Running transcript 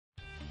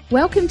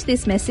Welcome to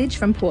this message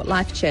from Port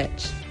Life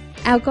Church.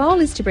 Our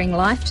goal is to bring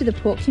life to the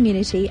Port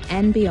community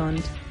and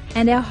beyond,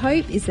 and our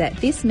hope is that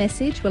this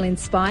message will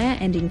inspire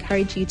and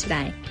encourage you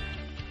today.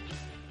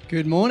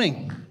 Good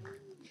morning.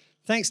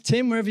 Thanks,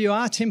 Tim, wherever you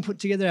are. Tim put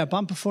together our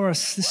bumper for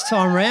us this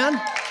time round.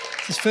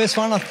 It's his first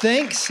one, I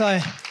think.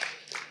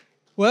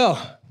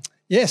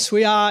 Yes,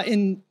 we are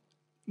in,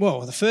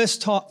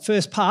 the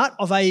first part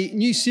of a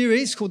new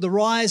series called The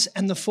Rise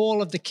and the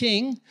Fall of the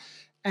King.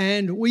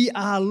 And we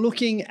are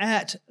looking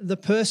at the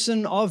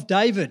person of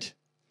David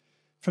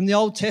from the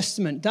Old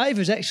Testament.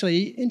 David,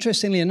 actually,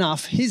 interestingly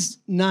enough, his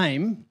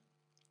name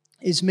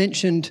is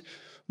mentioned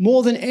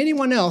more than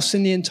anyone else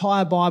in the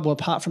entire Bible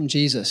apart from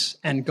Jesus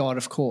and God,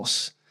 of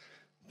course.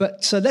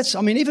 But so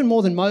even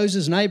more than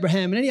Moses and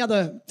Abraham and any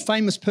other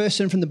famous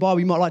person from the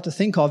Bible you might like to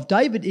think of,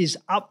 David is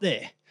up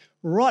there,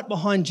 right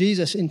behind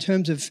Jesus in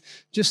terms of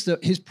just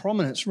his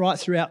prominence right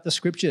throughout the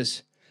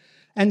scriptures.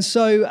 And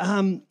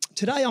so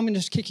today I'm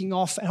just kicking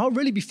off, and I'll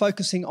really be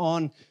focusing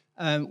on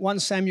 1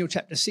 Samuel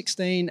chapter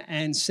 16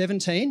 and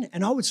 17.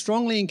 And I would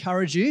strongly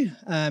encourage you,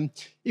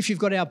 if you've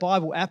got our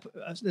Bible app,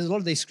 there's a lot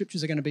of these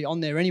scriptures are going to be on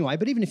there anyway,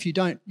 but even if you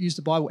don't use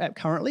the Bible app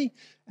currently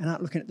and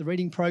aren't looking at the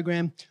reading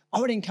program, I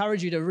would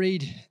encourage you to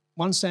read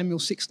 1 Samuel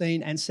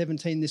 16 and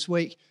 17 this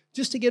week,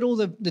 just to get all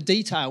the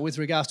detail with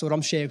regards to what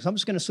I'm sharing, because I'm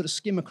just going to sort of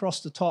skim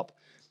across the top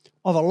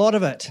of a lot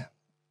of it.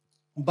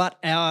 But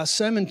our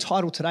sermon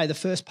title today, the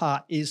first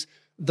part, is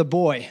The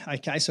Boy.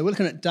 Okay, so we're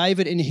looking at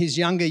David in his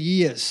younger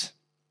years.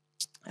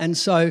 And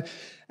so,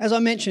 as I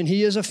mentioned,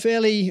 he is a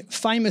fairly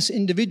famous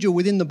individual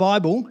within the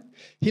Bible.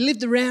 He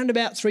lived around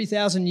about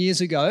 3,000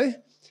 years ago,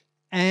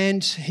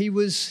 and he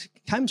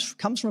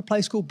comes from a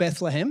place called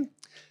Bethlehem,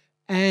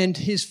 and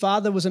his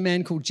father was a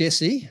man called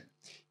Jesse.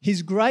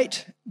 His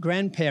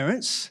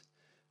great-grandparents,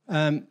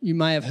 you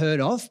may have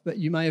heard of, but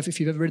you may have, if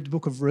you've ever read the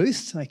book of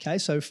Ruth, okay,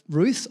 so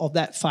Ruth of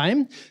that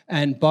fame,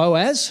 and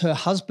Boaz, her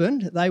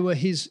husband, they were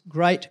his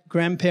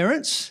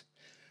great-grandparents.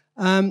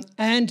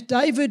 And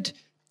David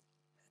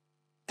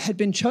had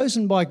been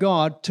chosen by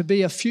God to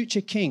be a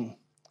future king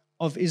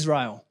of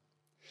Israel,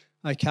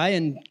 okay,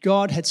 and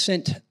God had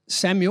sent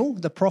Samuel,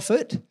 the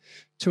prophet,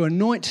 to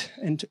anoint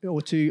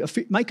or to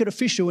make it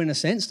official in a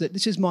sense that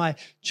this is my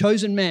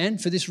chosen man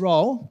for this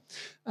role.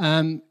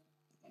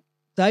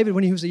 David,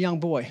 when he was a young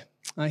boy,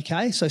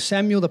 okay, so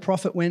Samuel the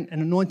prophet went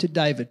and anointed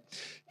David.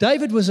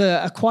 David was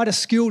quite a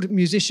skilled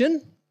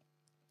musician,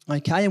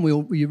 okay, and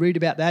we read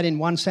about that in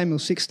 1 Samuel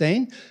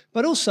 16.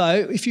 But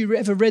also, if you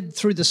ever read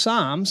through the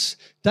Psalms,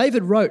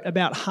 David wrote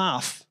about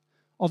half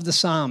of the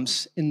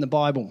Psalms in the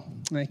Bible,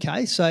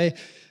 okay. So,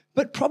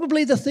 but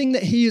probably the thing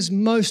that he is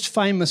most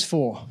famous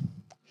for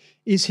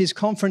is his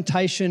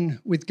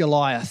confrontation with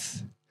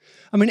Goliath.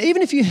 I mean,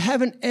 even if you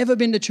haven't ever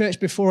been to church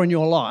before in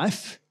your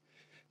life,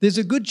 there's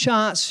a good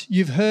chance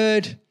you've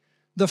heard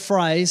the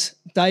phrase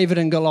David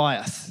and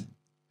Goliath.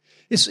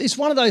 It's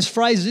one of those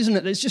phrases, isn't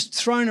it, that's just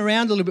thrown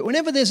around a little bit.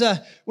 Whenever there's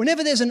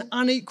an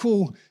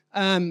unequal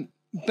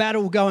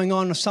battle going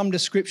on of some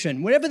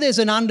description, whenever there's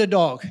an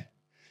underdog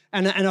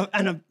and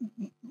a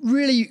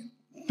really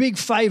big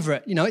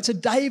favourite, it's a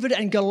David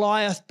and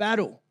Goliath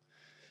battle.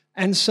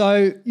 And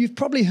so you've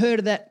probably heard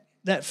of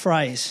that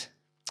phrase.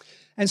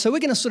 And so we're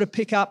going to sort of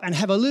pick up and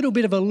have a little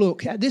bit of a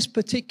look at this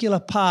particular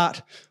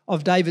part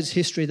of David's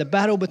history, the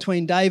battle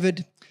between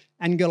David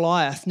and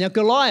Goliath. Now,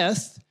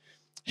 Goliath,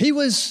 he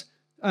was,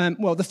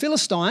 the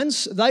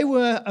Philistines, they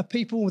were a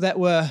people that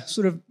were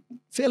sort of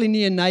fairly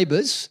near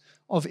neighbours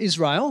of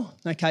Israel.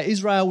 Okay,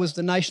 Israel was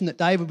the nation that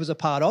David was a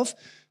part of.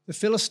 The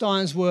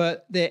Philistines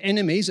were their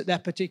enemies at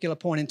that particular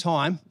point in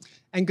time,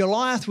 and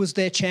Goliath was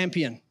their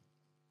champion.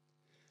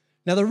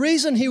 Now, the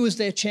reason he was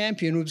their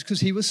champion was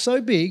because he was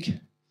so big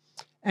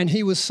and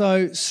he was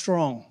so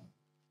strong.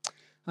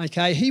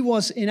 Okay, he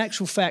was, in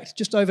actual fact,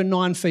 just over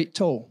 9 feet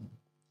tall.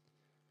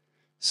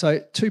 So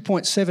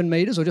 2.7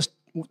 metres, or just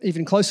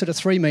even closer to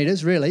 3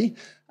 metres, really.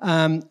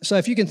 So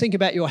if you can think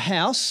about your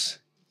house,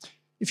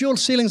 if your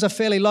ceilings are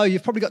fairly low,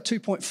 you've probably got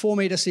 2.4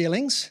 metre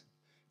ceilings,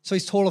 so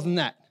he's taller than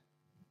that.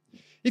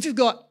 If you've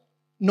got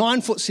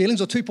 9-foot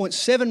ceilings or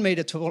 2.7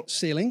 metre tall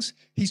ceilings,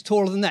 he's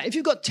taller than that. If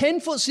you've got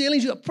 10-foot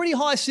ceilings, you've got pretty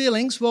high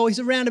ceilings, well, he's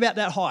around about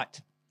that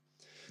height.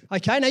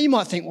 Okay, now you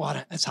might think,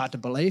 that's hard to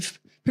believe.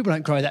 People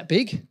don't grow that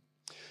big.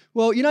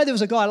 Well, there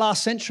was a guy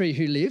last century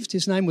who lived.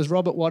 His name was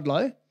Robert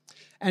Wadlow,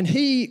 and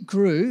he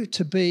grew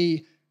to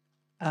be,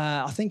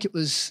 I think it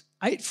was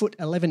 8 foot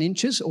 11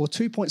 inches or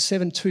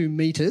 2.72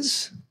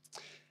 metres.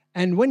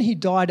 And when he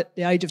died at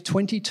the age of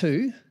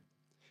 22,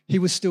 he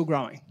was still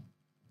growing.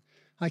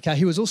 Okay,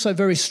 he was also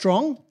very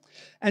strong.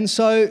 And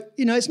so,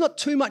 it's not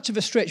too much of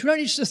a stretch. We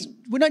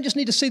don't just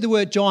need to see the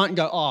word giant and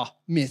go,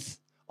 myth,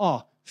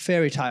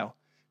 fairy tale.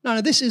 No,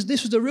 this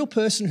was a real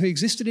person who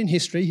existed in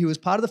history. He was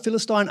part of the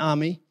Philistine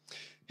army.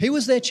 He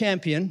was their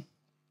champion,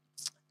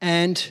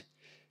 and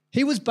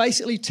he was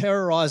basically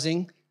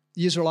terrorising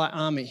the Israelite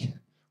army.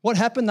 What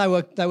happened?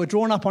 They were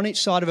drawn up on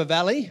each side of a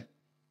valley,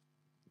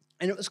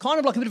 and it was kind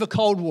of like a bit of a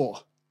Cold War.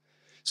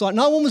 It's like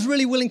no one was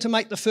really willing to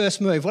make the first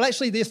move. Well,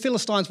 actually, the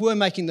Philistines were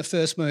making the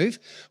first move.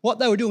 What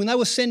they were doing, they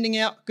were sending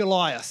out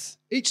Goliath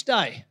each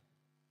day.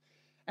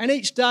 And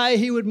each day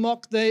he would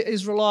mock the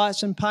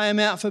Israelites and pay them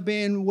out for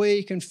being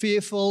weak and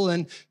fearful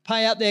and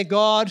pay out their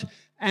God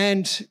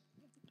and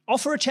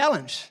offer a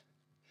challenge.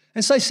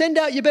 And say, send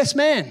out your best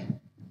man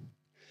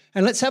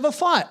and let's have a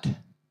fight.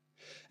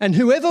 And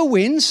whoever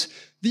wins,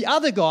 the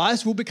other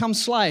guys will become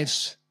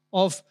slaves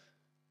of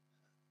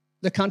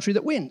the country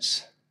that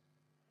wins.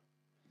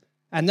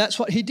 And that's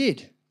what he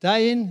did,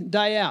 day in,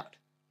 day out,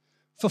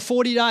 for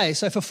 40 days.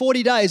 So for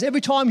 40 days,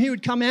 every time he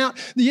would come out,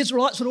 the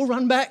Israelites would all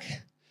run back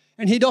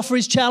and he'd offer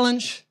his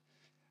challenge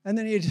and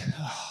then he'd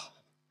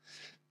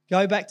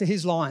go back to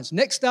his lines.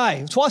 Next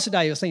day, twice a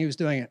day, he was thinking he was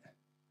doing it.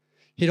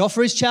 He'd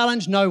offer his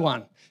challenge, no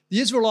one. The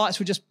Israelites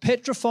were just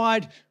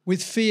petrified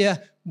with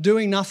fear,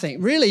 doing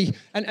nothing. Really,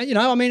 and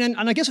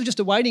I guess it was just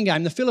a waiting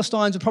game. The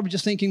Philistines were probably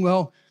just thinking,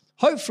 well,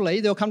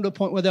 hopefully they'll come to a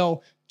point where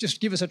they'll just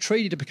give us a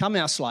treaty to become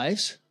our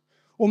slaves.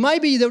 Or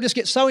maybe they'll just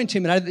get so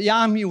intimidated that the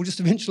army will just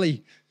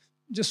eventually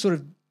just sort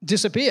of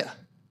disappear.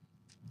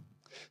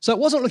 So it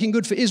wasn't looking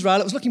good for Israel.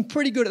 It was looking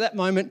pretty good at that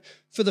moment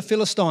for the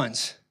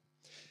Philistines.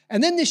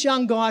 And then this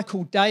young guy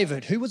called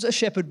David, who was a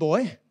shepherd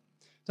boy.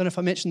 Don't know if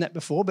I mentioned that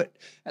before, but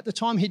at the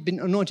time he'd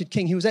been anointed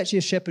king, he was actually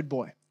a shepherd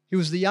boy. He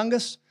was the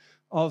youngest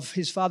of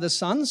his father's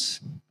sons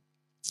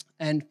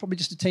and probably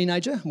just a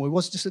teenager. Well, he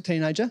was just a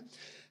teenager.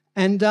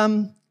 And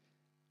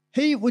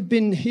he'd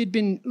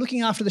been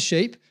looking after the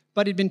sheep,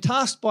 but he'd been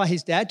tasked by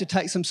his dad to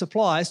take some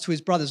supplies to his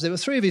brothers. There were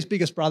three of his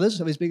bigger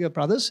brothers,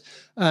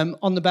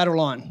 on the battle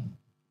line.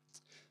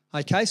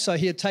 Okay, so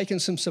he had taken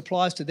some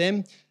supplies to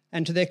them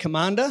and to their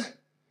commander.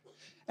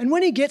 And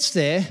when he gets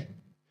there,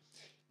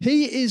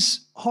 he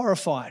is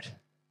horrified.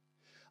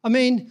 I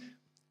mean,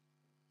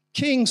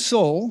 King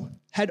Saul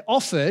had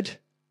offered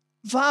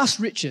vast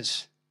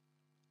riches.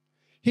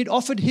 He'd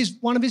offered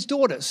one of his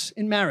daughters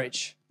in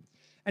marriage,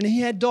 and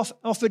he had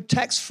offered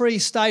tax-free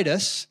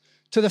status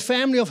to the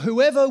family of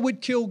whoever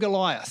would kill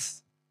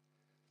Goliath.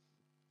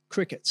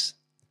 Crickets.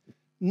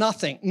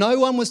 Nothing. No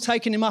one was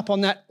taking him up on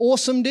that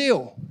awesome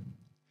deal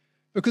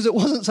because it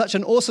wasn't such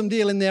an awesome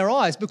deal in their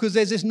eyes because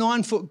there's this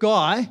 9-foot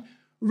guy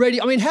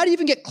ready. I mean, how do you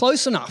even get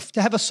close enough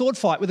to have a sword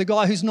fight with a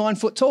guy who's 9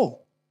 foot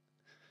tall?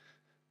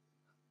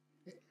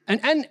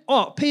 And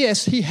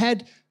P.S., he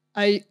had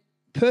a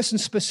person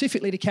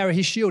specifically to carry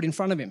his shield in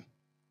front of him.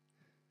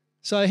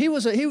 So he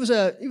was kind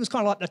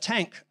of like the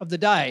tank of the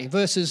day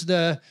versus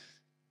the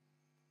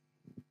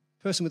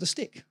person with a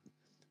stick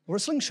or a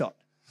slingshot.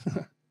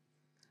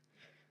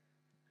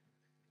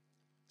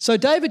 So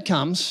David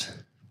comes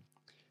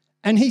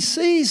and he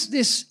sees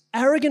this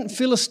arrogant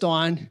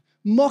Philistine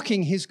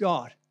mocking his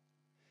God.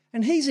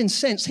 And he's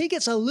incensed. He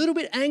gets a little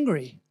bit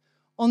angry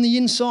on the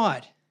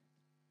inside.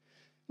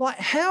 Like,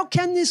 how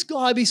can this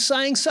guy be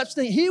saying such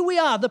things? Here we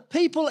are, the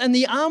people and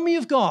the army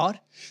of God.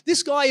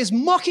 This guy is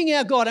mocking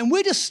our God, and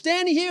we're just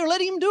standing here and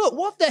letting him do it.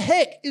 What the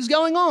heck is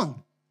going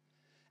on?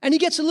 And he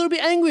gets a little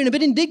bit angry and a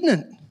bit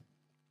indignant.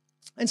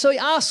 And so he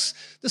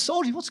asks the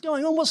soldier, what's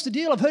going on? What's the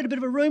deal? I've heard a bit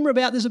of a rumor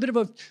about there's a bit of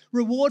a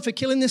reward for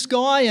killing this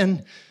guy.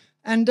 And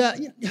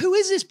who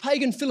is this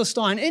pagan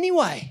Philistine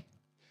anyway,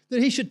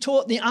 that he should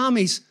taunt the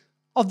armies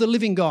of the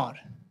living God?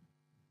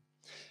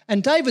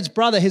 And David's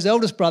brother, his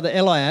eldest brother,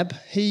 Eliab,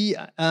 he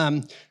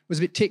was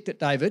a bit ticked at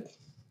David,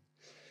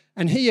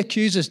 and he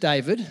accuses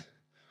David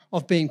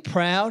of being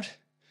proud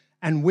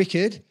and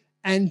wicked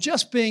and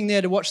just being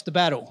there to watch the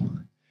battle,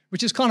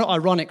 which is kind of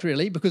ironic,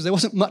 really, because there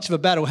wasn't much of a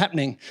battle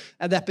happening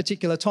at that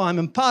particular time,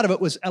 and part of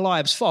it was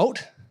Eliab's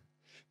fault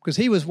because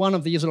he was one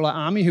of the Israelite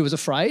army who was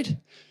afraid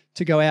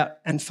to go out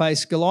and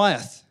face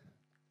Goliath.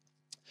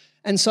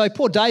 And so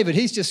poor David,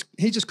 he's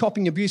just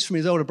copying abuse from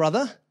his older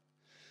brother,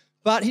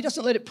 but he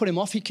doesn't let it put him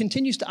off. He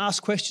continues to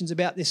ask questions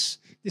about this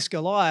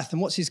Goliath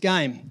and what's his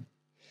game.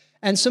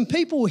 And some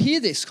people hear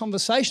this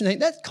conversation,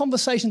 think that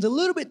conversation's a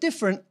little bit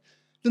different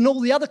than all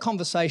the other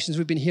conversations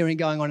we've been hearing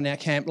going on in our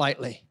camp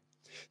lately.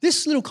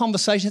 This little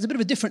conversation has a bit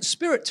of a different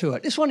spirit to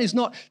it. This one is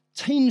not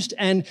tinged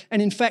and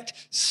in fact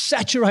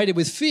saturated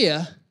with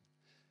fear,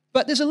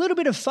 but there's a little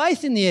bit of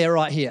faith in the air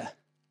right here.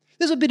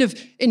 There's a bit of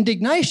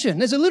indignation.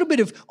 There's a little bit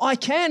of I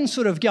can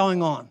sort of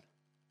going on.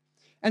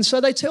 And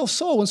so they tell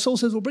Saul, and Saul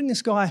says, well, bring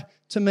this guy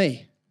to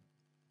me.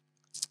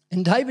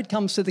 And David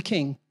comes to the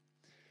king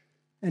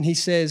and he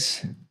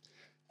says,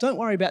 don't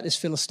worry about this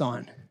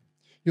Philistine.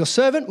 Your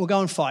servant will go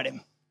and fight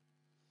him.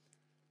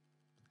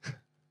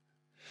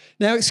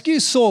 Now,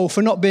 excuse Saul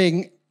for not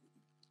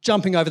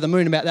jumping over the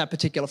moon about that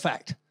particular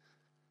fact.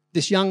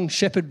 This young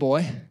shepherd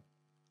boy,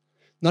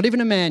 not even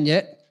a man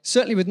yet,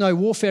 certainly with no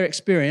warfare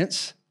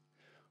experience,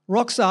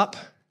 rocks up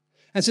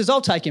and says,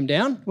 I'll take him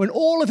down, when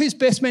all of his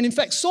best men, in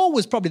fact, Saul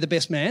was probably the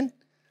best man.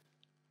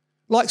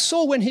 Like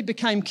Saul, when he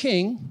became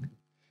king,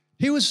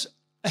 he was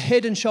a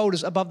head and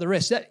shoulders above the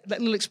rest. That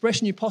little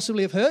expression you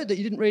possibly have heard that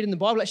you didn't read in the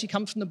Bible actually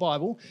comes from the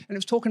Bible, and it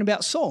was talking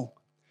about Saul.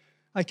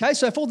 Okay,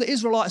 so if all the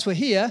Israelites were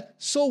here,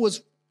 Saul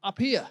was up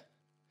here.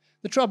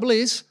 The trouble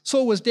is,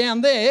 Saul was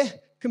down there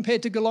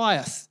compared to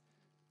Goliath.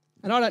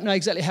 And I don't know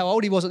exactly how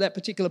old he was at that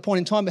particular point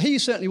in time, but he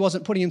certainly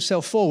wasn't putting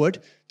himself forward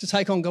to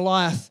take on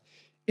Goliath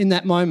in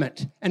that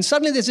moment. And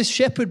suddenly there's this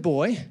shepherd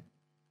boy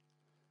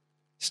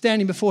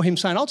standing before him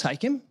saying, I'll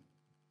take him.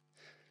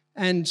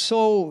 And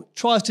Saul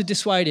tries to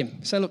dissuade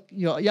him. Say, look,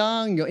 you're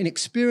young, you're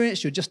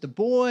inexperienced, you're just a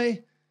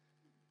boy.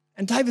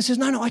 And David says,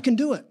 no, I can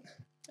do it.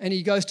 And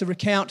he goes to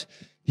recount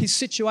his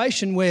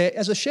situation where,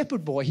 as a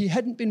shepherd boy, he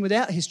hadn't been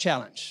without his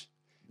challenge.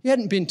 He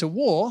hadn't been to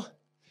war,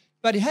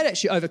 but he had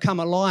actually overcome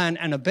a lion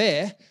and a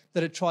bear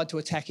that had tried to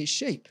attack his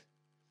sheep.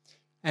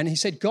 And he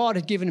said God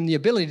had given him the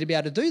ability to be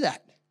able to do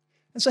that.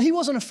 And so he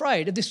wasn't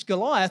afraid of this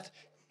Goliath.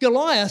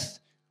 Goliath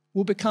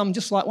will become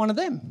just like one of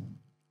them.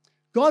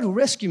 God will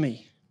rescue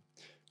me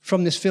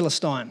from this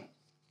Philistine.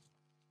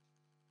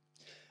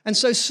 And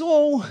so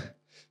Saul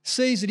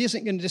sees that he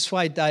isn't going to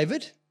dissuade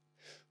David.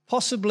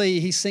 Possibly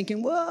he's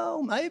thinking,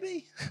 well,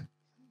 maybe.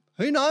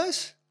 Who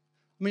knows?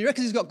 I mean, he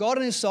reckons he's got God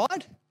on his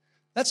side.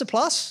 That's a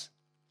plus.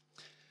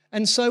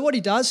 And so what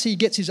he does, he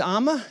gets his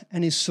armour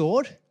and his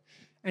sword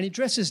and he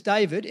dresses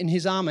David in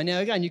his armour. Now,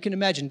 again, you can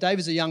imagine,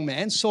 David's a young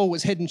man. Saul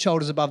was head and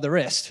shoulders above the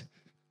rest.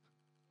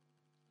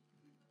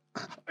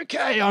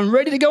 Okay, I'm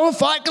ready to go and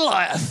fight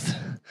Goliath.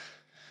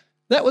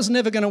 That was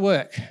never going to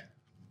work.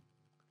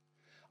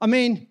 I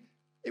mean,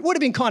 it would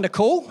have been kind of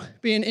cool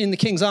being in the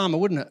king's armour,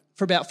 wouldn't it,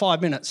 for about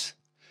 5 minutes?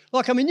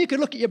 Like, I mean, you could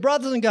look at your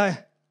brothers and go,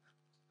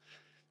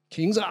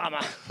 king's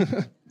armour,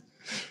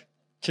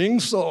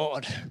 king's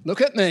sword,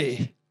 look at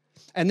me.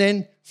 And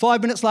then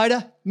 5 minutes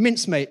later,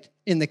 mincemeat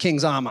in the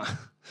king's armour.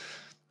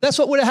 That's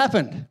what would have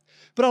happened.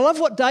 But I love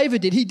what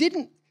David did. He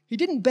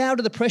didn't bow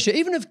to the pressure,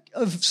 even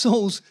of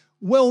Saul's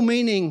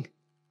well-meaning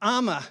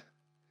armour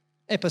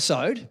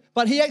episode,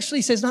 but he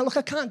actually says, no, look,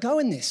 I can't go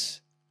in this.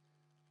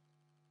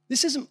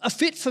 This isn't a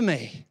fit for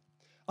me.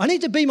 I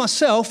need to be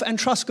myself and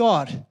trust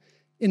God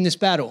in this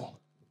battle.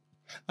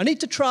 I need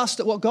to trust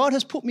that what God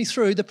has put me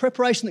through, the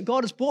preparation that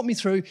God has brought me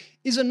through,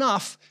 is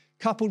enough,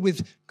 coupled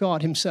with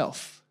God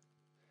himself,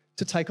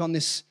 to take on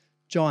this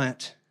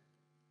giant.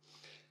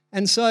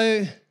 And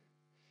so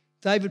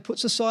David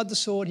puts aside the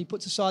sword, he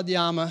puts aside the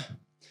armour,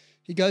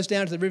 he goes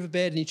down to the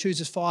riverbed and he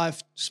chooses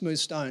 5 smooth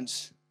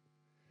stones.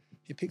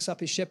 He picks up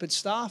his shepherd's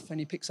staff and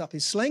he picks up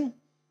his sling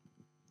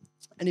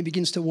and he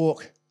begins to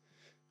walk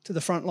to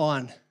the front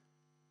line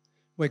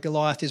where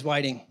Goliath is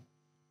waiting.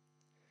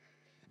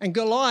 And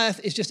Goliath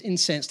is just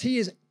incensed. He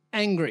is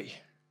angry.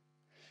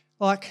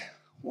 Like,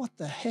 what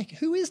the heck?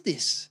 Who is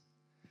this?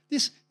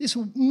 This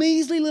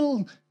measly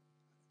little,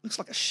 looks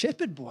like a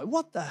shepherd boy.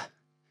 What the?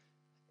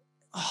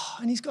 Oh,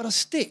 and he's got a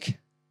stick.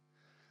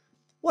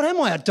 What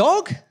am I, a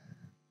dog?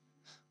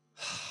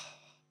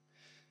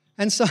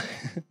 And so he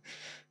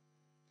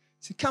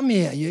said, come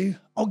here, you.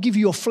 I'll give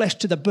you your flesh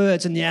to the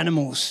birds and the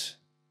animals.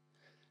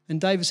 And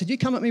David said, you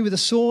come at me with a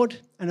sword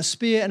and a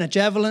spear and a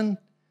javelin,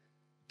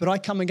 but I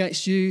come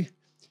against you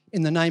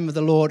in the name of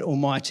the Lord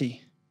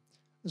Almighty.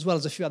 As well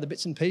as a few other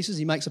bits and pieces,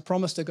 he makes a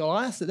promise to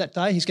Goliath that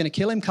day he's going to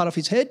kill him, cut off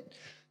his head,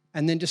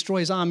 and then destroy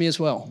his army as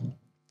well.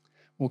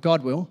 Well,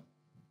 God will.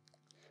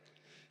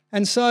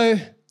 And so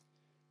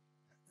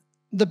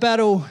the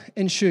battle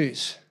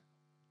ensues,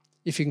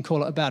 if you can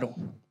call it a battle.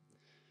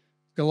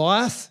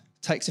 Goliath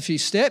takes a few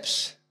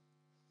steps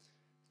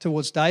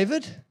towards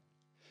David.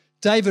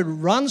 David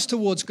runs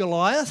towards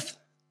Goliath,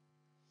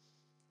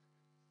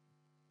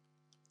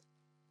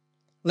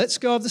 lets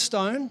go of the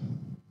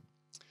stone.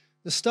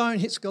 The stone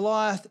hits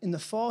Goliath in the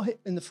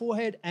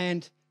forehead,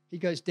 and he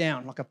goes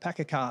down like a pack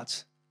of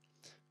cards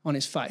on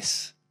his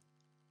face.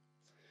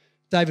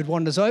 David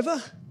wanders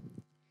over,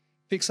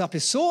 picks up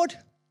his sword,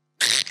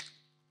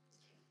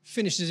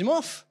 finishes him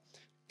off,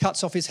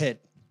 cuts off his head.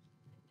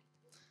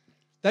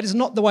 That is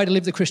not the way to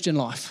live the Christian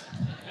life.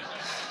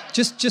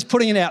 Just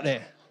putting it out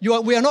there.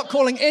 We are not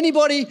calling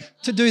anybody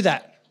to do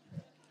that.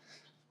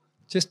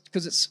 Just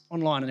because it's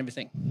online and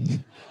everything.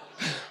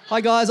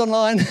 Hi guys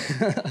online.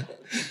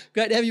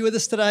 Great to have you with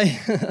us today.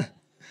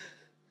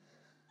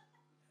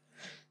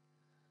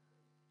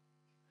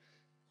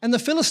 And the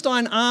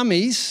Philistine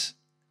armies,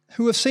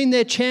 who have seen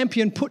their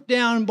champion put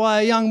down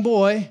by a young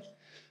boy,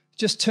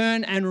 just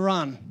turn and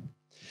run.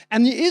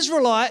 And the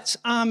Israelites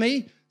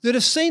army that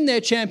have seen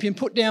their champion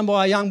put down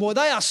by a young boy,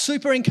 they are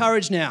super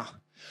encouraged now.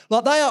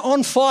 Like they are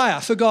on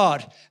fire for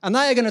God. And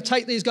they are going to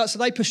take these guys, so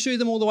they pursue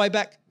them all the way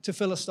back to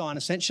Philistine,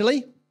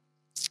 essentially,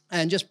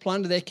 and just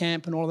plunder their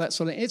camp and all of that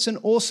sort of thing. It's an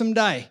awesome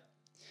day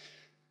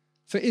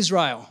for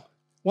Israel.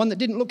 One that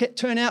didn't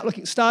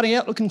starting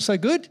out looking so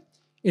good.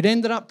 It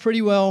ended up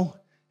pretty well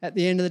at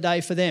the end of the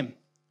day for them.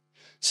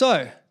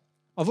 So,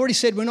 I've already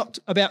said we're not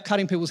about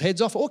cutting people's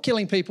heads off or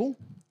killing people,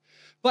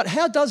 but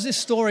how does this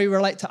story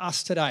relate to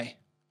us today?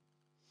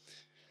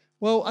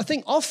 Well, I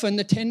think often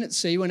the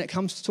tendency when it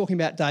comes to talking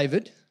about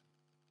David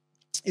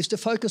is to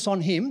focus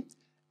on him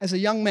as a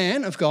young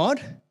man of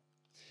God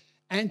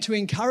and to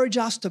encourage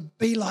us to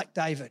be like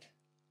David,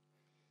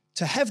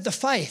 to have the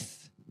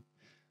faith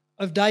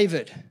of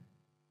David.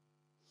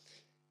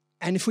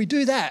 And if we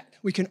do that,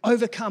 we can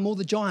overcome all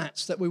the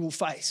giants that we will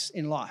face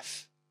in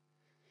life.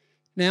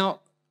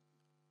 Now,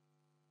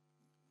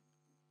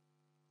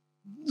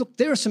 look,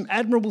 there are some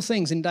admirable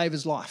things in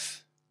David's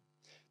life.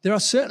 There are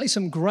certainly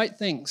some great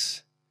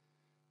things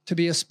to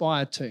be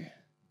aspired to.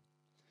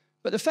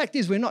 But the fact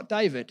is, we're not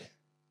David,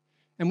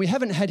 and we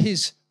haven't had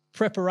his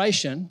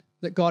preparation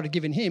that God had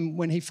given him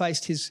when he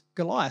faced his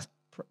Goliath,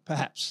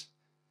 perhaps.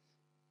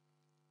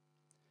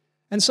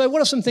 And so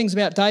what are some things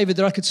about David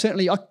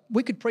that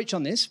we could preach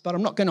on this, but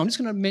I'm not going to. I'm just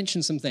going to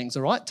mention some things,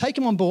 all right? Take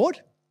them on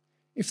board.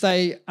 If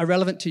they are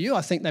relevant to you,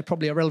 I think they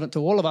probably are relevant to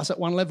all of us at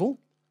one level.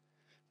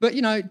 But,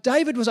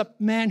 David was a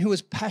man who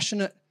was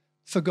passionate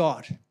for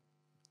God.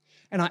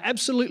 And I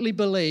absolutely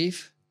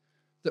believe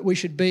that we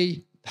should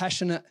be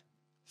passionate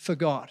for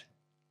God.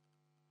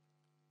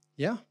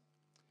 Yeah?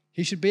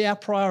 He should be our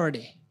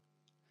priority.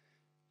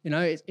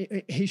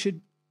 He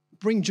should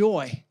bring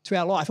joy to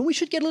our life. And we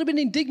should get a little bit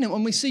indignant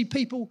when we see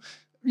people,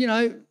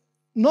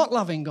 not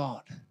loving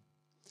God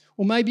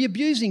or maybe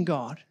abusing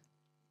God.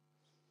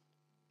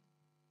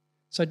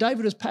 So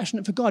David was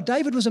passionate for God.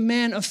 David was a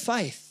man of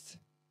faith.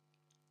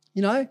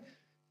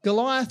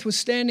 Goliath was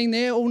standing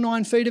there, all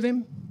 9 feet of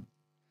him.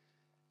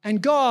 And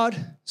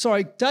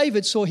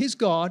David saw his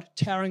God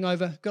towering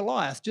over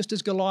Goliath, just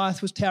as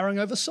Goliath was towering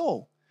over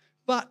Saul,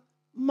 but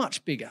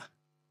much bigger.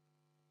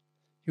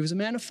 He was a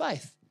man of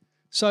faith.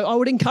 So I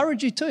would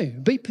encourage you too,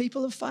 be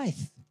people of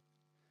faith.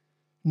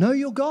 Know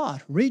your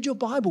God, read your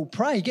Bible,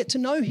 pray, get to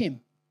know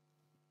him.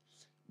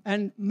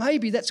 And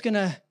maybe that's going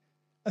to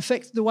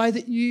affect the way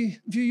that you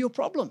view your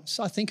problems.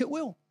 I think it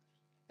will.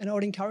 And I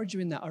would encourage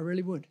you in that, I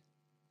really would.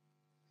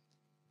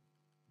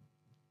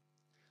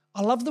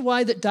 I love the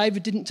way that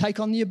David didn't take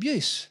on the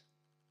abuse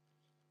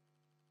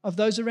of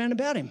those around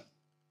about him.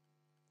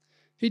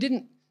 He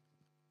didn't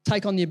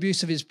take on the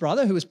abuse of his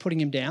brother who was putting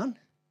him down.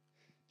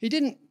 He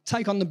didn't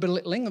take on the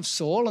belittling of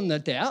Saul and the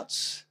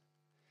doubts.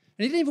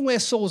 And he didn't even wear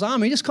Saul's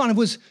armor. He just kind of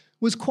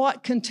was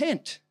quite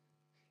content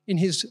in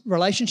his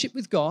relationship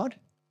with God,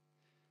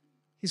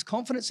 his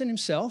confidence in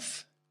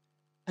himself,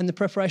 and the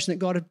preparation that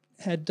God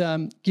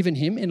had given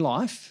him in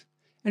life,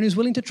 and he was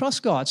willing to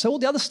trust God. So all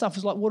the other stuff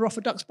was like water off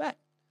a duck's back.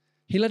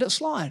 He let it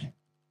slide.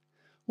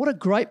 What a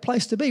great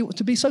place to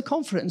be so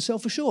confident and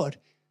self-assured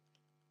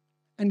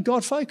and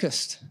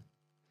God-focused.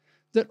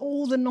 That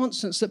all the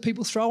nonsense that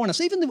people throw on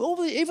us, even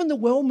the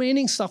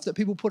well-meaning stuff that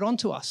people put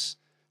onto us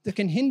that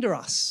can hinder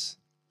us,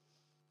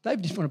 they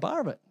didn't want a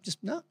bar of it.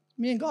 Just, no,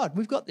 me and God,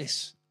 we've got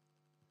this.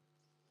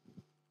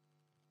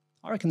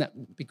 I reckon that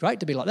would be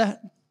great to be like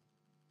that.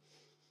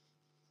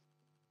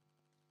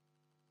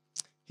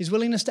 His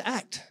willingness to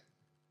act.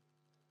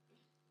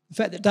 The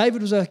fact that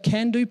David was a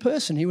can-do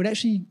person.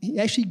 He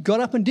actually got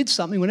up and did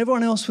something when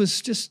everyone else was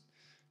just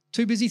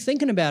too busy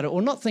thinking about it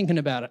or not thinking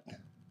about it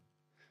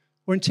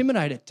or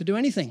intimidated to do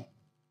anything.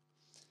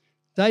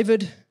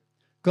 David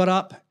got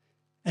up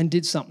and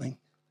did something.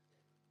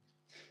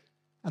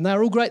 And they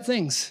are all great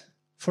things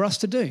for us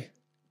to do.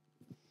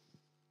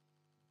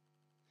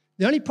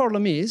 The only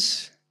problem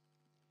is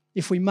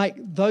if we make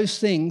those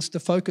things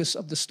the focus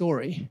of the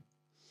story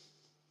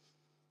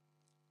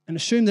and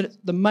assume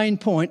that the main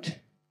point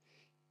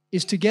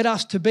is to get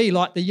us to be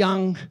like the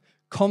young,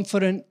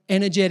 confident,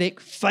 energetic,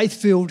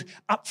 faith-filled,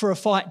 up for a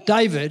fight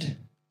David,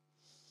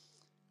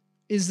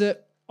 is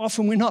that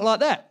often we're not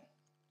like that,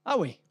 are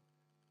we?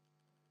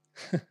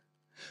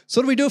 So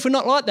what do we do if we're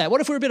not like that?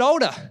 What if we're a bit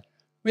older?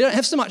 We don't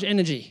have so much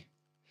energy.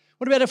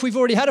 What about if we've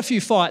already had a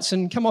few fights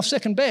and come off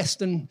second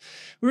best and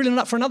we're really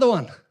not up for another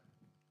one?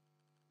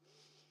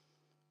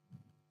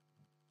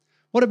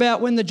 What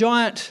about when the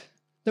giant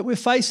that we're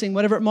facing,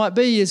 whatever it might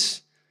be,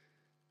 is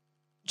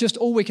just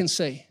all we can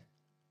see?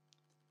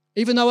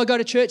 Even though I go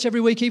to church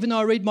every week, even though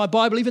I read my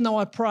Bible, even though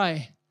I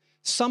pray,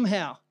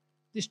 somehow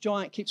this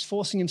giant keeps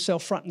forcing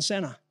himself front and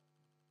center.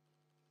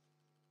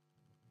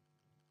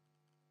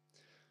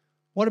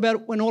 What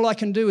about when all I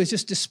can do is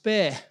just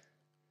despair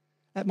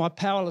at my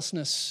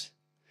powerlessness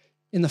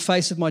in the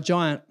face of my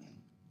giant?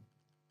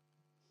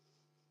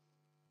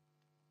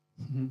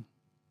 Mm-hmm.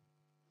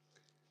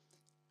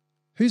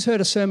 Who's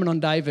heard a sermon on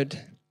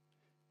David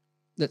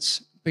that's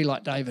be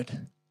like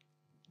David?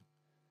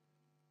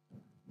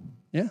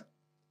 Yeah?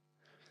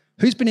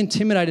 Who's been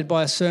intimidated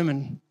by a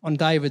sermon on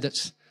David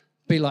that's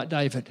be like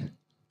David?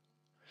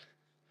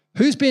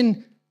 Who's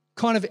been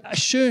kind of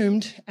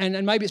assumed,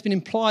 and maybe it's been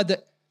implied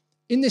that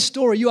in this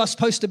story you are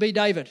supposed to be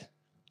David?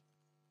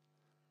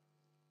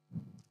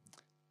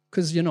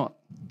 Because you're not.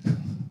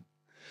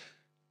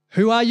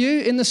 Who are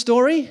you in the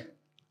story?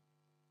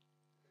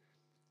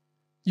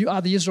 You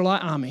are the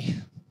Israelite army.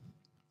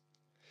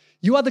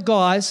 You are the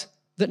guys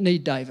that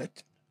need David.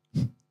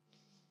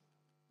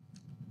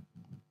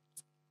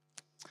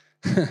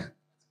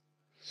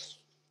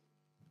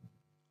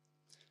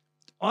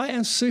 I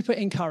am super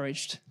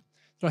encouraged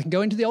that I can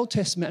go into the Old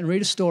Testament and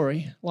read a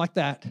story like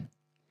that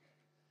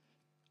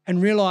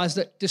and realise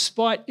that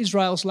despite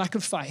Israel's lack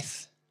of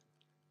faith,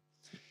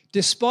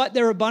 despite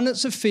their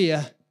abundance of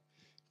fear,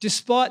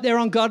 despite their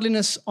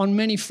ungodliness on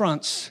many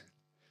fronts,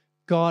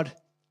 God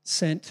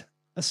sent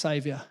a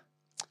saviour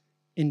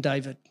in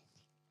David.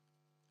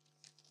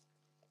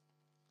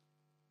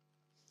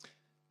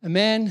 A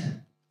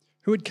man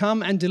who would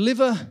come and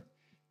deliver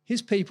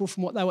his people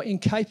from what they were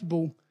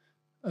incapable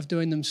of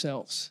doing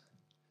themselves.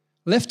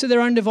 Left to their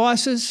own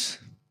devices,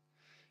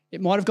 it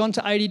might have gone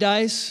to 80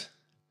 days.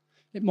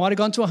 It might have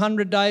gone to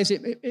 100 days.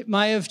 It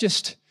may have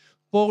just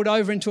boiled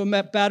over into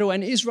a battle.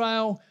 And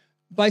Israel,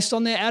 based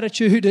on their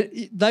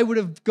attitude, they would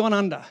have gone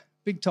under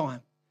big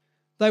time.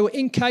 They were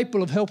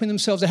incapable of helping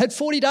themselves. They had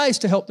 40 days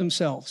to help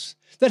themselves.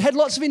 They had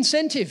lots of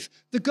incentive,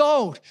 the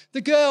gold,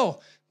 the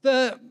girl,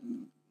 the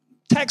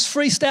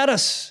tax-free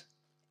status.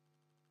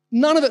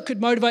 None of it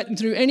could motivate them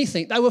to do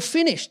anything. They were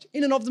finished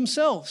in and of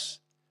themselves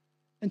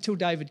until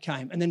David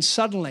came. And then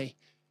suddenly,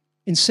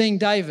 in seeing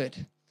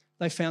David,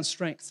 they found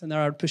strength and they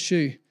would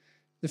pursue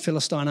the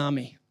Philistine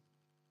army.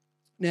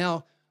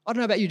 Now, I don't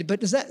know about you, but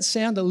does that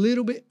sound a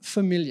little bit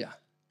familiar?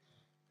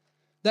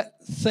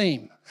 That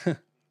theme.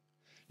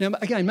 Now,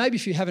 again, maybe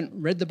if you haven't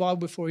read the Bible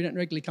before, you don't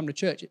regularly come to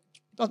church, it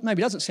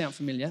maybe doesn't sound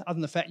familiar, other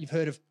than the fact you've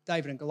heard of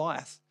David and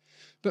Goliath.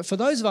 But for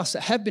those of us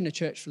that have been to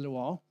church for a little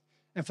while,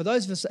 and for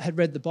those of us that had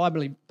read the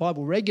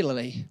Bible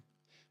regularly,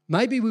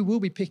 maybe we will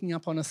be picking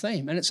up on a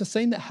theme. And it's a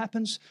theme that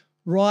happens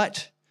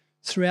right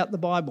throughout the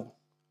Bible.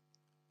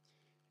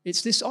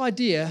 It's this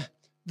idea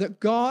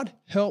that God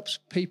helps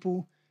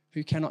people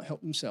who cannot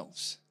help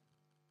themselves.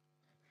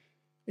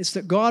 It's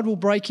that God will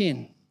break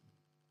in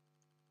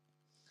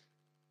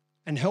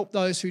and help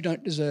those who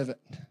don't deserve it.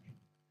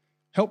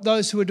 Help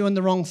those who are doing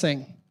the wrong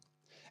thing.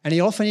 And he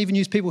often even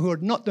uses people who are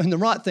not doing the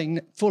right thing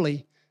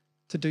fully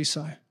to do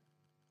so.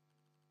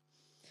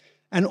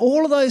 And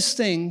all of those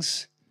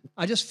things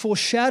are just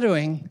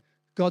foreshadowing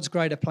God's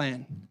greater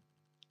plan.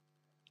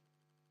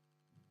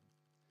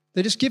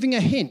 They're just giving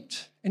a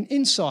hint, an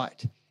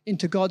insight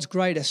into God's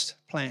greatest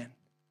plan.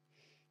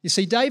 You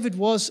see, David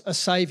was a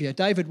saviour.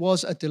 David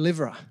was a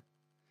deliverer.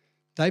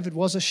 David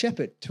was a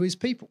shepherd to his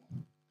people.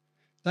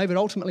 David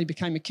ultimately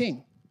became a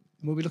king.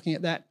 And we'll be looking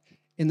at that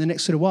in the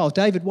next little while.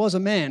 David was a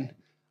man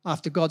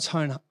after God's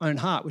own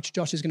heart, which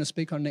Josh is going to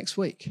speak on next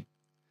week.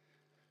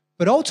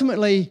 But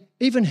ultimately,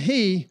 even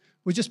he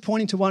was just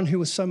pointing to one who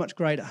was so much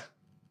greater.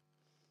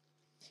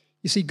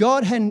 You see,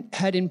 God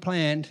had in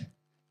mind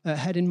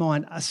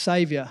a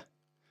saviour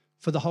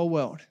for the whole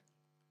world.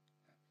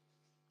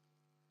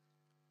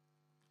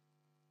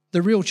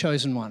 The real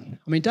chosen one.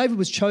 I mean, David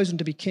was chosen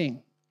to be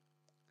king.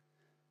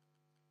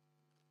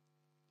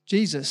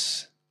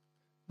 Jesus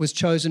was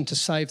chosen to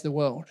save the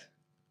world.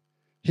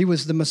 He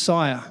was the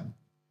Messiah,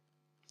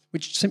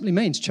 which simply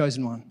means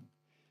chosen one.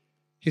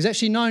 He's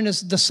actually known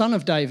as the Son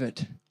of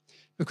David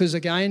because,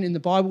 again, in the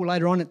Bible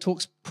later on, it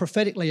talks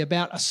prophetically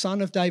about a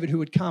son of David who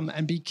would come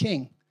and be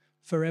king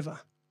forever.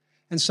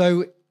 And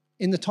so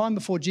in the time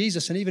before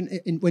Jesus and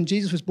even when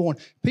Jesus was born,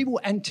 people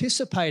were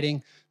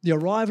anticipating the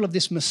arrival of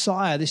this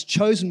Messiah, this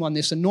chosen one,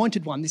 this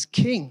anointed one, this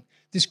king,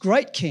 this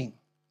great king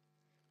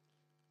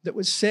that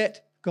would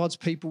set God's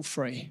people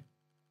free.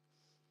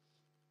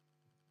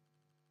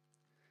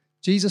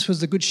 Jesus was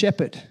the good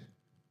shepherd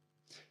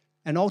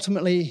and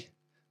ultimately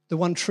the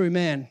one true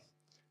man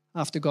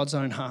after God's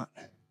own heart.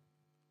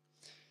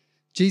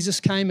 Jesus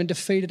came and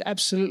defeated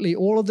absolutely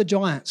all of the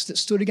giants that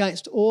stood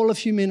against all of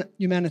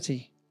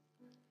humanity.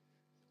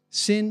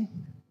 Sin,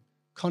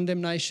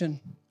 condemnation,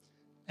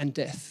 and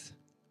death.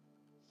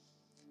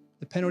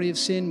 The penalty of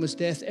sin was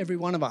death. Every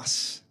one of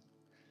us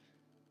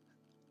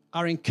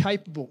are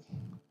incapable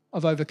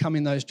of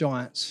overcoming those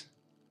giants.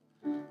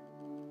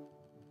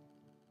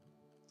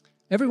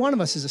 Every one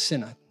of us is a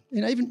sinner.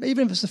 You know,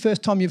 even if it's the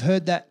first time you've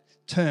heard that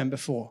term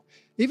before,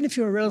 even if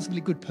you're a relatively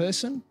good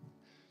person,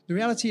 the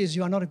reality is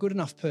you are not a good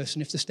enough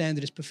person if the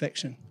standard is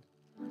perfection.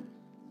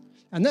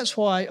 And that's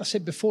why I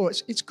said before,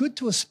 it's good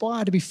to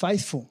aspire to be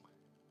faithful.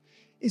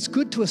 It's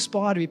good to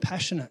aspire to be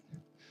passionate.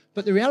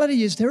 But the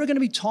reality is there are going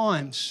to be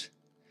times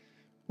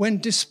when,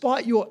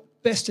 despite your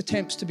best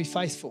attempts to be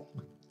faithful,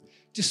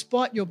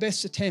 despite your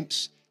best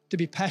attempts to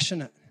be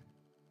passionate,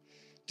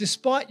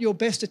 despite your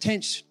best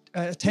attempts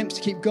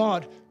to keep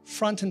God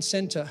front and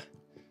center,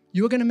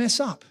 you are going to mess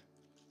up.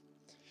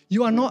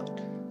 You are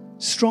not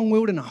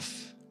strong-willed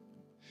enough.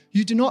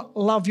 You do not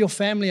love your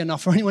family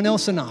enough or anyone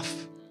else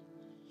enough.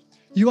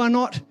 You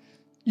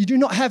do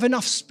not have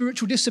enough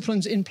spiritual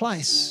disciplines in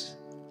place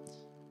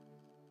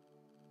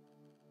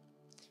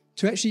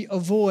to actually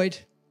avoid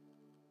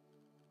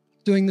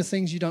doing the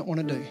things you don't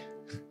want to do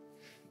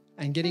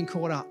and getting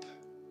caught up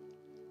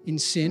in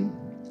sin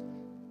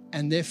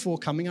and therefore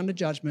coming under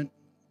judgment,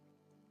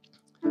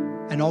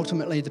 and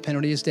ultimately the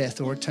penalty is death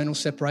or eternal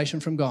separation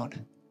from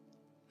God.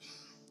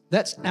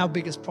 That's our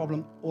biggest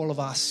problem, all of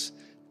us.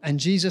 And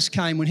Jesus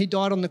came, when he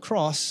died on the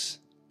cross,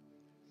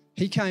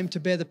 he came to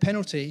bear the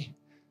penalty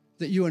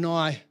that you and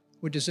I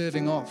were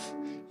deserving of.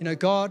 You know,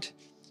 God,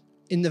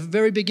 in the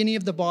very beginning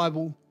of the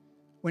Bible,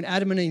 when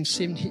Adam and Eve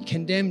sinned, he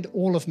condemned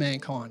all of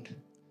mankind.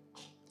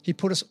 He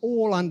put us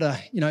all under,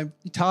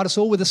 he tarred us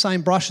all with the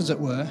same brush, as it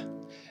were.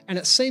 And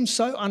it seemed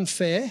so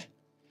unfair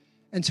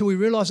until we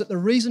realised that the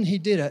reason he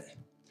did it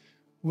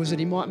was that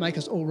he might make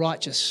us all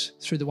righteous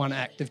through the one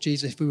act of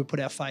Jesus if we would put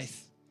our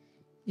faith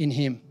in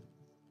him.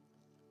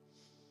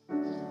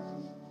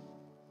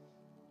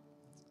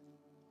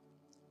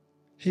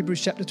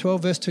 Hebrews chapter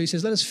 12, verse 2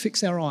 says, let us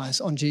fix our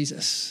eyes on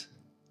Jesus,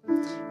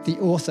 the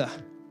author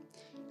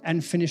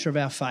and finisher of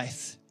our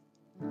faith.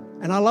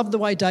 And I love the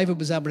way David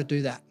was able to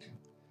do that.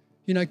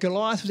 You know,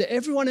 Goliath was there.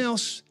 Everyone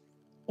else,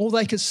 all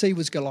they could see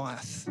was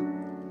Goliath.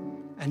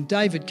 And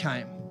David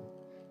came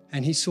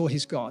and he saw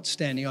his God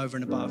standing over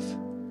and above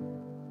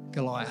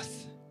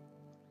Goliath.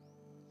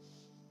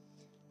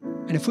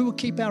 And if we will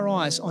keep our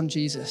eyes on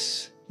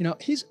Jesus, you know,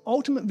 his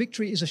ultimate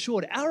victory is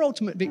assured. Our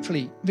ultimate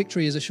victory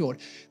is assured.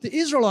 The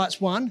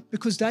Israelites won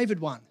because David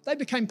won. They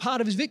became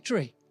part of his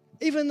victory,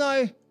 even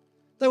though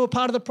they were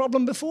part of the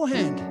problem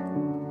beforehand.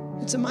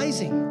 It's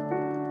amazing.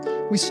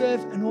 We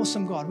serve an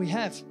awesome God. We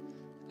have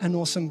an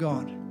awesome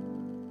God.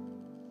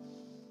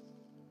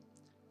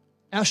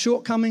 Our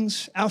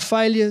shortcomings, our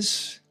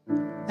failures,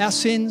 our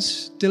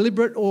sins,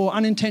 deliberate or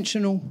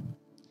unintentional,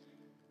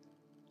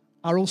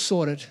 are all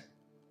sorted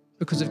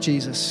because of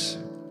Jesus.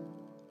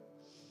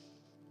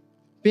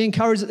 Be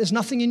encouraged that there's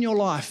nothing in your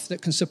life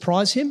that can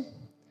surprise him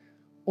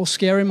or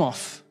scare him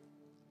off.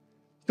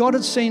 God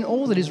had seen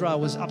all that Israel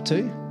was up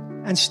to,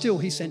 and still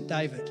he sent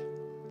David.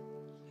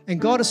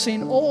 And God has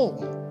seen all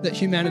that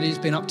humanity has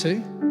been up to,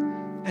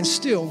 and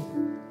still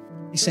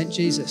he sent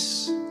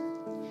Jesus.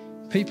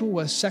 People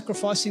were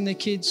sacrificing their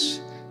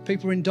kids.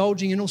 People were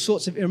indulging in all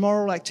sorts of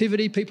immoral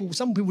activity.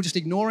 Some people were just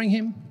ignoring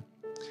him.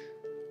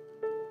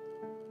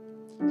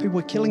 People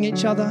were killing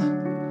each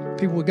other.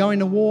 People were going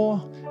to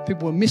war.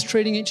 People were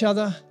mistreating each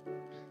other,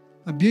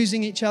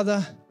 abusing each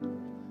other.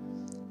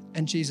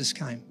 And Jesus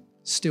came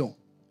still,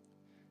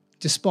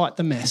 despite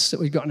the mess that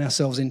we've gotten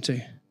ourselves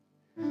into.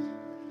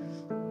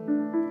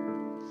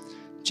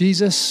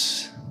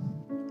 Jesus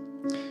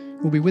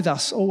will be with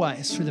us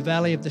always through the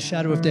valley of the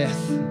shadow of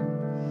death.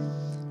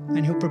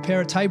 And he'll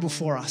prepare a table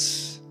for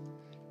us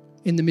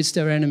in the midst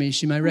of our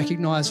enemies. You may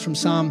recognise from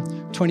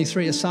Psalm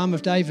 23, a psalm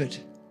of David.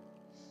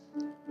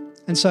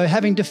 And so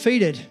having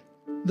defeated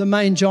the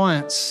main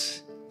giants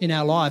in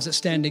our lives that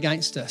stand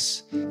against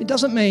us, it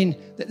doesn't mean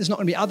that there's not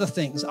going to be other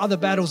things, other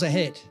battles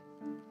ahead.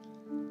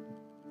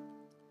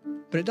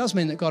 But it does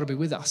mean that God will be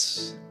with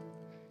us.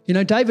 You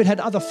know, David had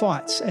other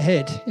fights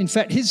ahead. In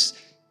fact,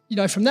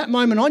 from that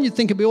moment on, you'd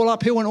think it'd be all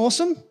uphill and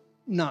awesome.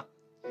 No.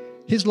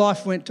 His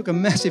life took a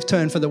massive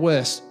turn for the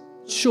worse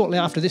shortly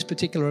after this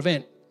particular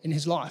event in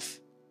his life.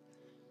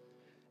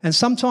 And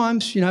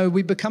sometimes,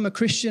 we become a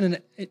Christian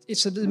and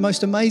it's the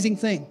most amazing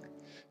thing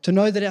to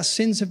know that our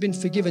sins have been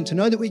forgiven, to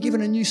know that we're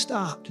given a new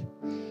start,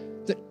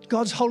 that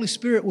God's Holy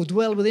Spirit will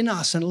dwell within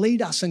us and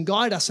lead us and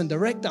guide us and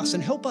direct us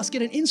and help us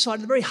get an insight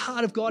to the very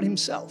heart of God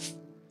himself.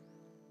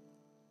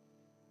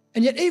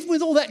 And yet, even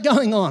with all that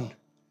going on,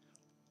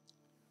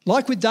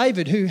 like with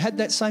David, who had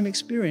that same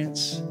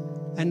experience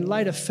and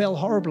later fell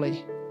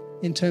horribly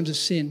in terms of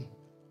sin,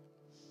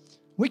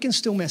 we can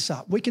still mess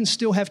up. We can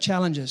still have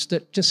challenges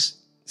that just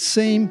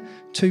seem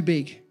too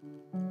big.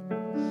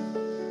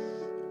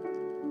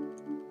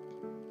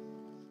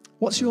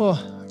 What's your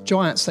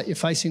giants that you're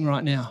facing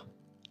right now?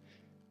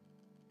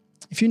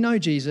 If you know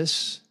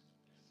Jesus,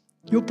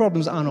 your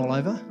problems aren't all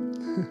over.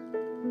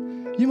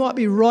 You might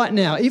be right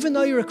now, even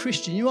though you're a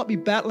Christian, you might be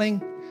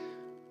battling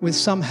with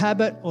some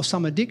habit or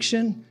some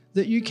addiction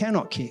that you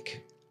cannot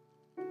kick.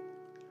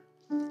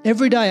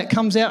 Every day it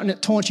comes out and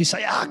it taunts you,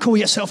 say, call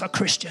yourself a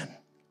Christian.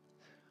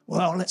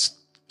 Well, let's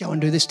go and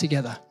do this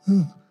together.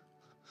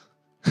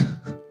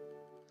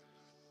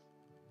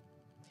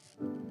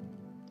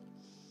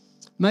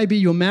 Maybe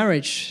your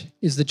marriage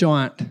is the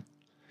giant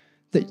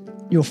that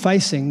you're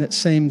facing that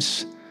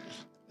seems,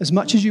 as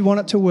much as you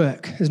want it to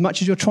work, as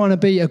much as you're trying to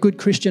be a good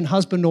Christian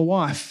husband or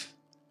wife,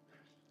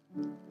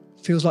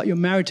 feels like you're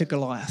married to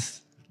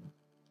Goliath.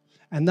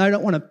 And they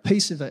don't want a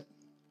piece of it.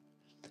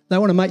 They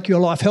want to make your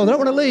life hell. They don't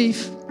want to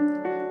leave,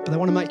 but they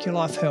want to make your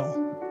life hell.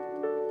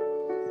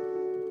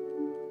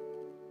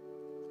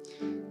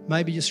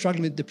 Maybe you're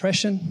struggling with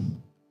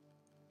depression.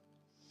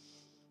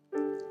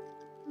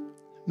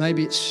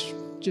 Maybe it's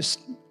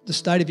just the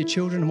state of your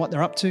children and what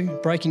they're up to,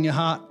 breaking your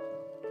heart.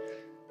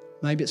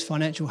 Maybe it's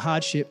financial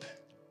hardship.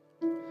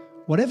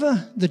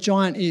 Whatever the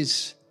giant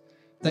is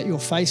that you're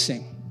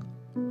facing,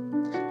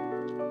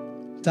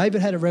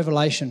 David had a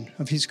revelation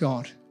of his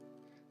God,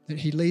 that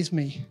he leads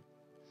me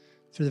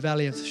through the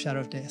valley of the shadow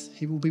of death.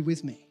 He will be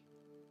with me,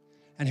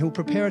 and he will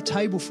prepare a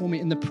table for me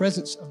in the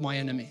presence of my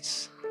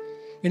enemies.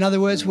 In other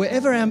words,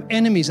 wherever our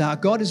enemies are,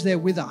 God is there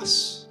with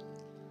us.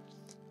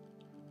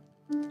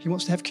 He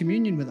wants to have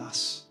communion with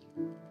us.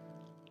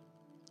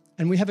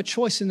 And we have a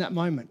choice in that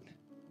moment.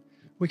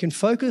 We can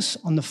focus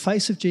on the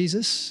face of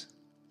Jesus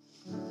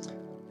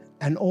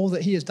and all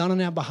that he has done on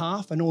our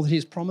behalf and all that he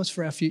has promised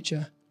for our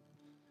future.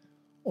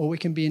 Or we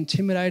can be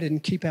intimidated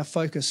and keep our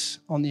focus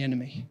on the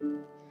enemy,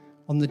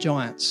 on the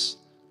giants,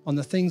 on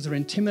the things that are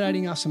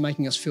intimidating us and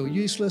making us feel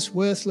useless,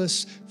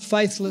 worthless,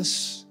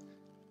 faithless,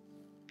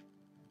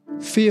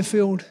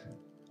 fear-filled,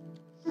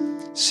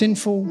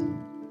 sinful,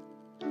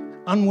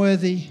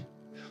 unworthy.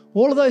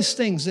 All of those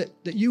things that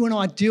you and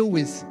I deal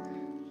with,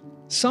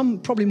 some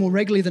probably more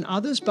regularly than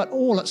others, but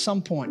all at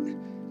some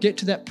point get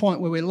to that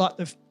point where we're like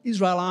the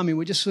Israel army,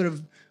 we're just sort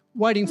of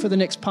waiting for the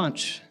next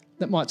punch.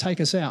 that might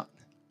take us out.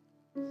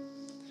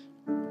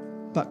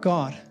 But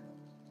God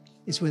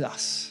is with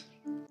us.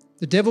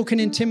 The devil can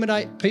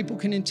intimidate, people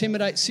can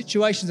intimidate,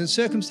 situations and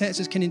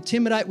circumstances can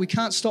intimidate. We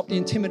can't stop the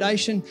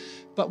intimidation,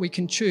 but we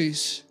can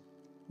choose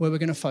where we're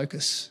going to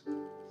focus.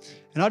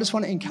 And I just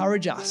want to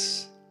encourage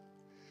us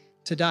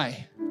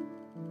today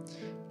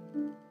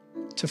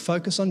to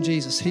focus on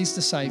Jesus. He's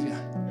the Saviour.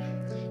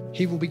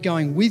 He will be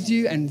going with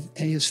you and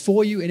He is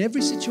for you in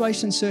every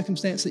situation and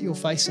circumstance that you're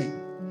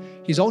facing.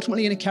 He's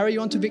ultimately going to carry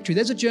you on to victory.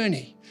 There's a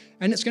journey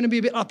and it's going to be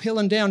a bit uphill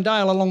and down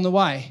dale along the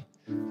way,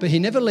 but He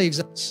never leaves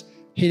us.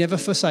 He never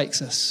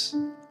forsakes us.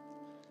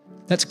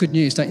 That's good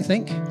news, don't you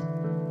think?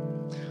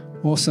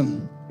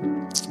 Awesome.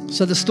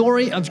 So the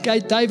story of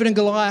David and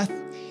Goliath,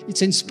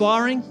 it's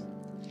inspiring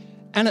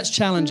and it's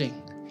challenging.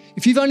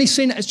 If you've only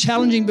seen it as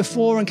challenging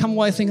before and come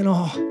away thinking,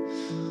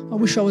 oh, I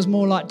wish I was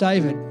more like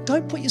David,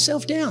 don't put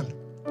yourself down.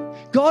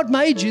 God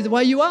made you the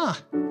way you are.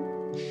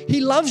 He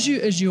loves you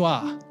as you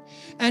are.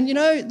 And you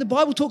know, the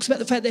Bible talks about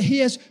the fact that He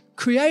has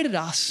created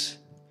us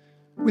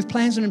with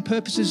plans and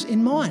purposes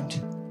in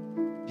mind.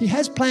 He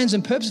has plans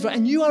and purposes,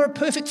 and you are a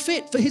perfect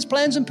fit for His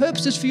plans and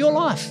purposes for your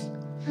life.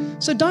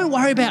 So don't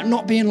worry about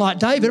not being like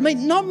David. I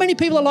mean, not many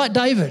people are like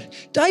David.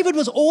 David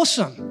was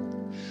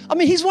awesome. I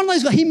mean, he's one of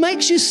those guys, he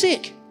makes you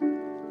sick.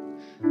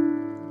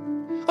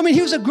 I mean,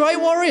 he was a great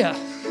warrior.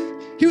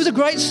 He was a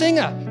great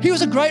singer. He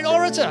was a great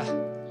orator.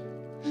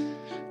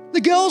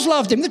 The girls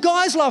loved him. The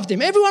guys loved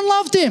him. Everyone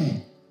loved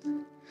him.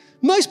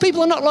 Most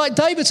people are not like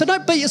David, so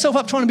don't beat yourself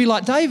up trying to be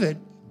like David.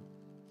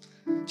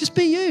 Just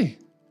be you.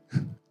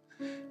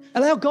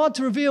 Allow God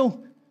to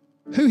reveal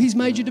who He's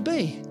made you to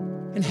be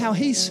and how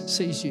He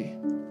sees you.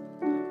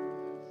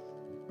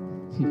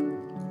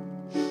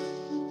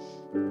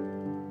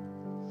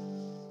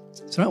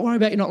 So don't worry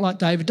about you're not like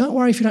David. Don't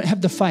worry if you don't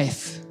have the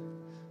faith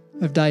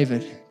of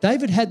David.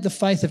 David had the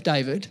faith of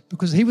David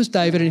because he was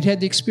David and he had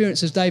the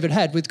experiences David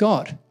had with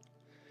God.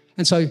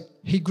 And so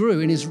he grew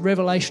in his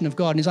revelation of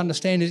God and his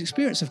understanding, his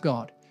experience of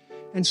God.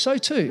 And so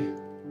too,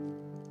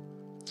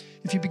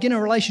 if you begin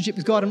a relationship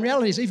with God, and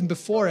reality is even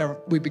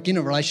before we begin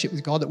a relationship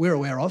with God that we're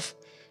aware of,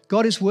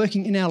 God is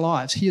working in our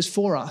lives. He is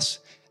for us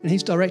and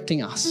He's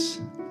directing us.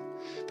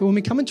 But when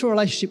we come into a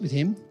relationship with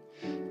Him,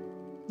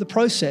 the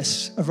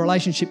process of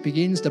relationship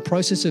begins, the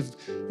process of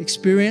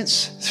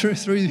experience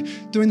through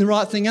doing the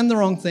right thing and the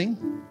wrong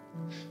thing,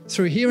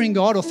 through hearing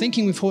God or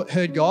thinking we've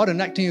heard God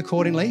and acting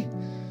accordingly,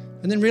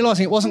 and then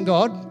realising it wasn't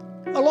God.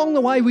 Along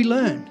the way we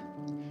learn,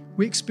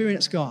 we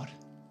experience God.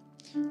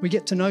 We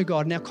get to know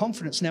God and our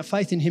confidence and our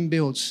faith in Him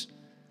builds.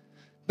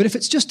 But if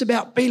it's just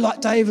about be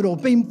like David or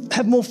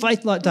have more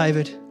faith like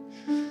David,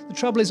 the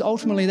trouble is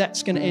ultimately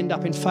that's going to end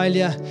up in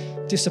failure,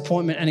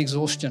 disappointment and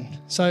exhaustion.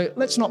 So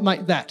let's not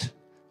make that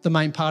the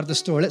main part of the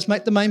story. Let's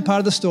make the main part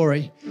of the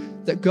story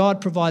that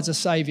God provides a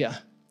saviour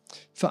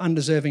for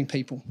undeserving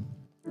people.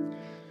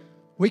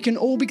 We can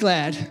all be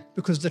glad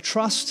because the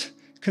trust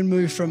can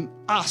move from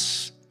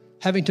us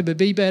having to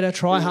be better,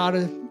 try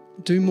harder,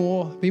 do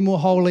more, be more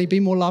holy, be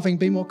more loving,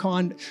 be more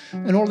kind,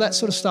 and all that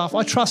sort of stuff.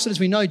 I trust that as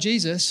we know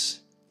Jesus,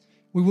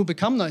 we will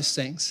become those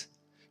things.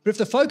 But if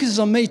the focus is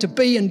on me to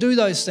be and do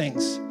those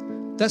things,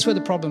 that's where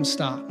the problems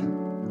start.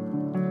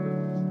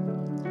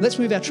 Let's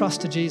move our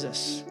trust to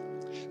Jesus.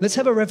 Let's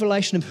have a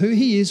revelation of who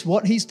He is,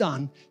 what He's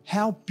done,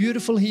 how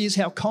beautiful He is,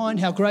 how kind,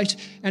 how great.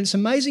 And it's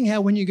amazing how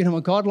when you get to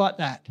a God like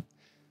that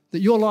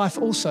your life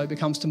also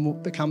becomes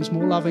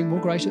more loving, more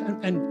gracious,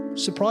 and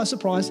surprise,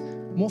 surprise,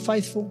 more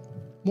faithful,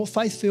 more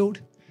faith-filled,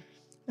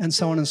 and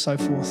so on and so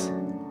forth.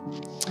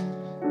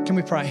 Can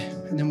we pray?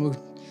 And then we'll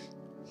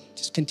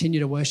just continue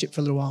to worship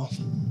for a little while.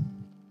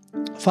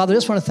 Father, I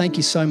just want to thank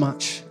You so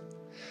much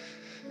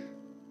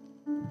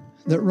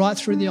that right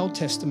through the Old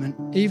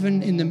Testament,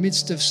 even in the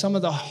midst of some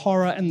of the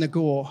horror and the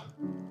gore,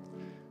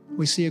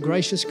 we see a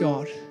gracious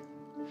God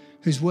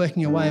who's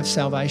working a way of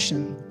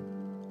salvation.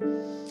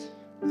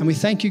 And we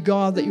thank You,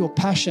 God, that Your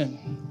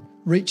passion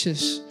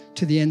reaches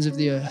to the ends of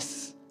the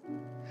earth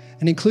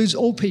and includes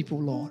all people,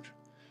 Lord,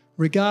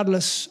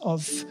 regardless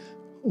of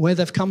where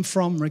they've come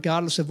from,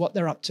 regardless of what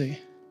they're up to.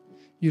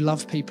 You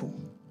love people.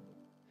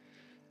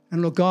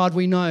 And Lord God,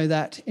 we know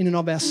that in and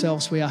of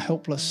ourselves we are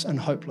helpless and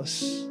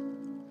hopeless.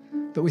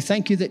 But we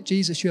thank You that,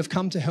 Jesus, You have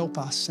come to help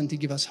us and to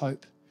give us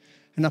hope.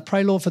 And I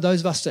pray, Lord, for those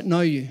of us that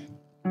know You,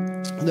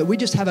 that we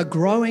just have a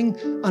growing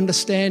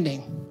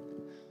understanding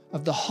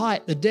of the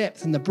height, the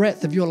depth and the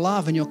breadth of Your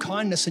love and Your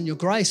kindness and Your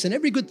grace and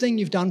every good thing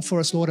You've done for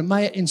us, Lord. And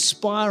may it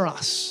inspire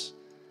us,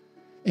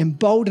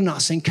 embolden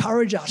us,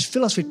 encourage us,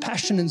 fill us with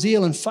passion and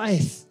zeal and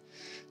faith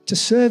to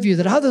serve You,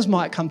 that others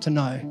might come to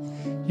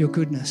know Your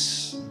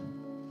goodness.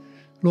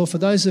 Lord, for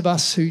those of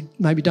us who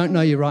maybe don't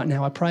know You right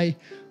now, I pray,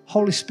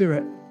 Holy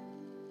Spirit,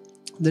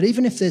 that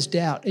even if there's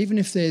doubt, even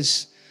if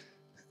there's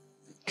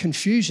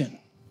confusion,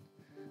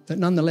 that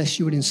nonetheless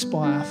You would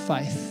inspire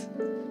faith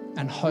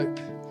and hope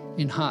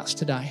in hearts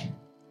today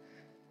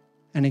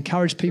and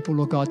encourage people,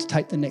 Lord God, to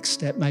take the next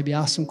step, maybe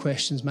ask some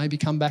questions, maybe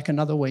come back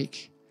another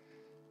week,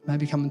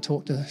 maybe come and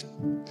talk to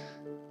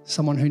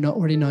someone who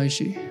already knows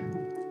You.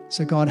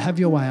 So God, have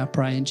Your way, I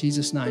pray, in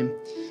Jesus' name.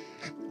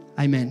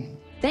 Amen.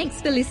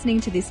 Thanks for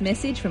listening to this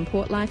message from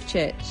Port Life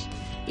Church.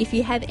 If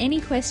you have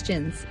any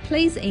questions,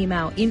 please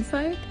email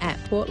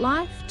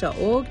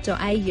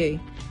info@portlife.org.au.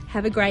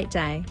 Have a great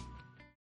day.